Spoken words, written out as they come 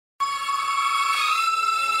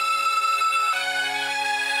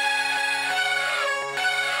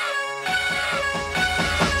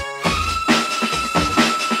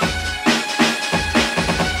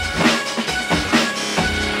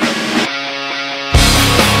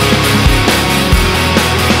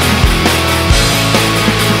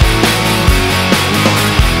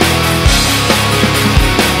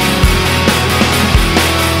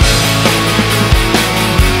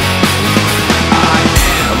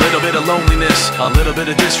A little bit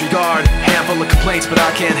of disregard, handful of complaints, but I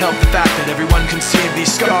can't help the fact that everyone can see these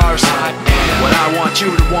scars. What I want you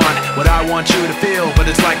to want, what I want you to feel, but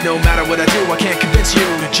it's like no matter what I do, I can't convince you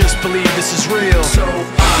to just believe this is real. So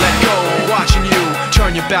let go, watching you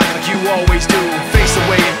turn your back like you always do. Face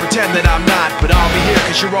away and pretend that I'm not, but I'll be here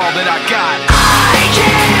cause you're all that I got. I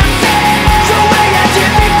can't feel the way I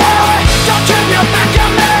did before. Don't turn your back on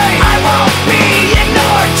me, I won't be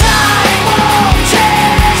ignored. Time won't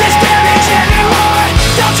change this damage anymore.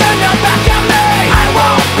 Don't turn your back on me, I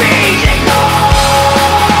won't be ignored.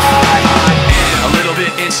 A little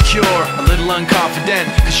bit insecure, a little unconfident,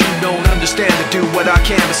 cause you don't understand to do what I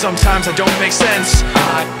can, but sometimes I don't make sense.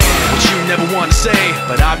 What you never want to say,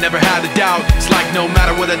 but I've never had a doubt. It's like no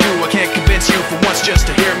matter what I do, I can't convince you for once just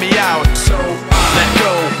to hear me out. So let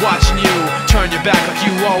go, watching you turn your back like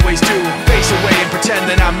you always do. Face away and pretend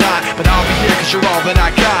that I'm not, but I'll be here cause you're all that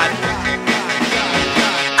I got.